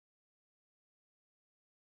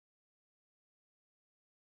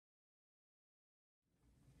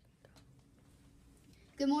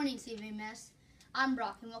Good morning, CVMS. I'm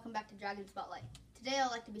Brock, and welcome back to Dragon Spotlight. Today,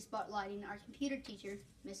 I'd like to be spotlighting our computer teacher,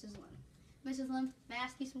 Mrs. Lim. Mrs. Lim, may I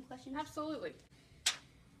ask you some questions? Absolutely.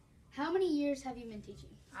 How many years have you been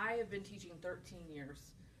teaching? I have been teaching 13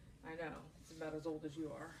 years. I know. It's about as old as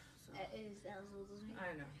you are. So. It is as old as me.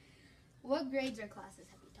 I know. What grades or classes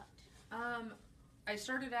have you taught? I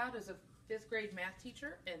started out as a 5th grade math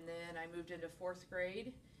teacher, and then I moved into 4th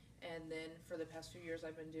grade, and then for the past few years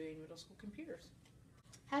I've been doing middle school computers.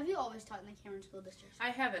 Have you always taught in the Cameron School District? I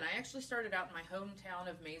haven't. I actually started out in my hometown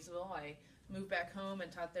of Maysville. I moved back home and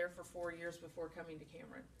taught there for 4 years before coming to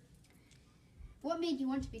Cameron. What made you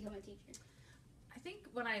want to become a teacher? I think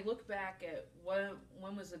when I look back at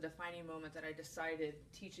when was the defining moment that I decided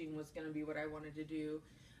teaching was going to be what I wanted to do,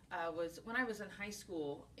 was when I was in high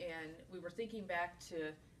school, and we were thinking back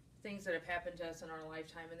to things that have happened to us in our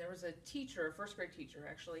lifetime, and there was a teacher, a 1st grade teacher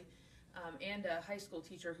actually, and a high school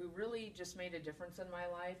teacher who really just made a difference in my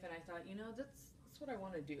life, and I thought, you know, that's what I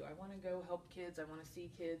want to do. I want to go help kids. I want to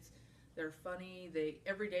see kids. They're funny.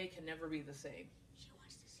 Every day can never be the same. She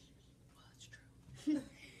wants to see me. Well, that's true.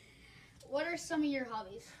 What are some of your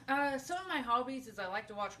hobbies? Some of my hobbies is I like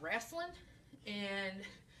to watch wrestling, and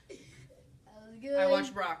That was good. I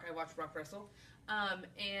watch Brock wrestle,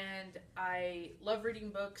 and I love reading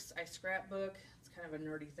books. I scrapbook. It's kind of a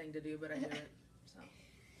nerdy thing to do, but I do it. So.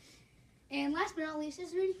 And last but not least,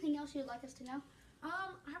 is there anything else you'd like us to know?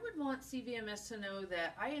 I would want CVMS to know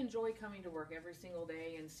that I enjoy coming to work every single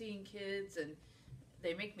day and seeing kids, and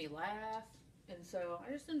they make me laugh, and so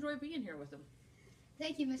I just enjoy being here with them.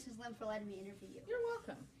 Thank you, Mrs. Lim, for letting me interview you. You're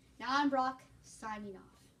welcome. Now I'm Brock, signing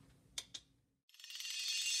off.